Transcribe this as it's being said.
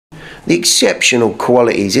the exceptional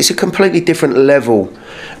qualities. It's a completely different level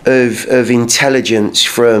of intelligence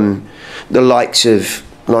from the likes of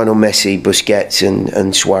Lionel Messi, Busquets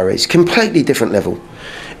and Suarez. Completely different level.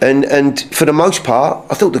 And for the most part,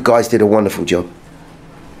 I thought the guys did a wonderful job.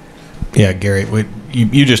 Yeah, Gary,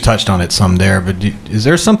 you just touched on it some there, but is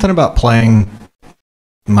there something about playing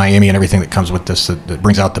Miami and everything that comes with this that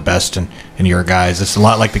brings out the best in your guys? It's a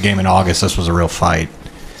lot like the game in August. This was a real fight.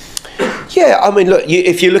 Yeah, I mean, look,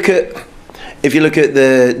 if you look at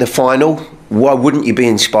the final, why wouldn't you be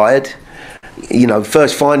inspired? You know,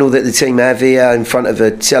 first final that the team have here in front of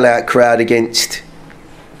a sellout crowd against,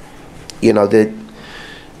 you know, the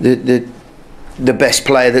best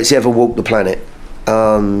player that's ever walked the planet.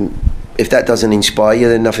 If that doesn't inspire you,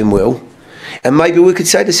 then nothing will. And maybe we could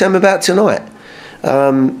say the same about tonight.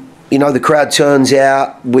 You know, the crowd turns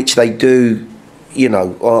out, which they do, you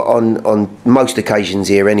know, on most occasions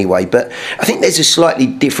here anyway. But I think there's a slightly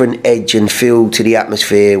different edge and feel to the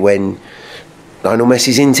atmosphere when Lionel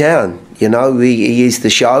Messi's in town. You know, he is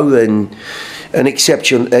the show and an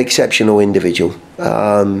exceptional individual.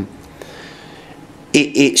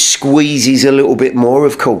 It squeezes a little bit more,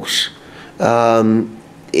 of course.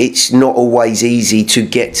 It's not always easy to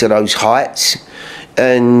get to those heights.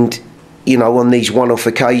 And, you know, on these one-off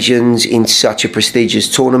occasions in such a prestigious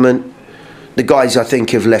tournament, the guys, I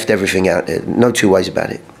think, have left everything out there. No two ways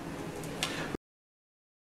about it.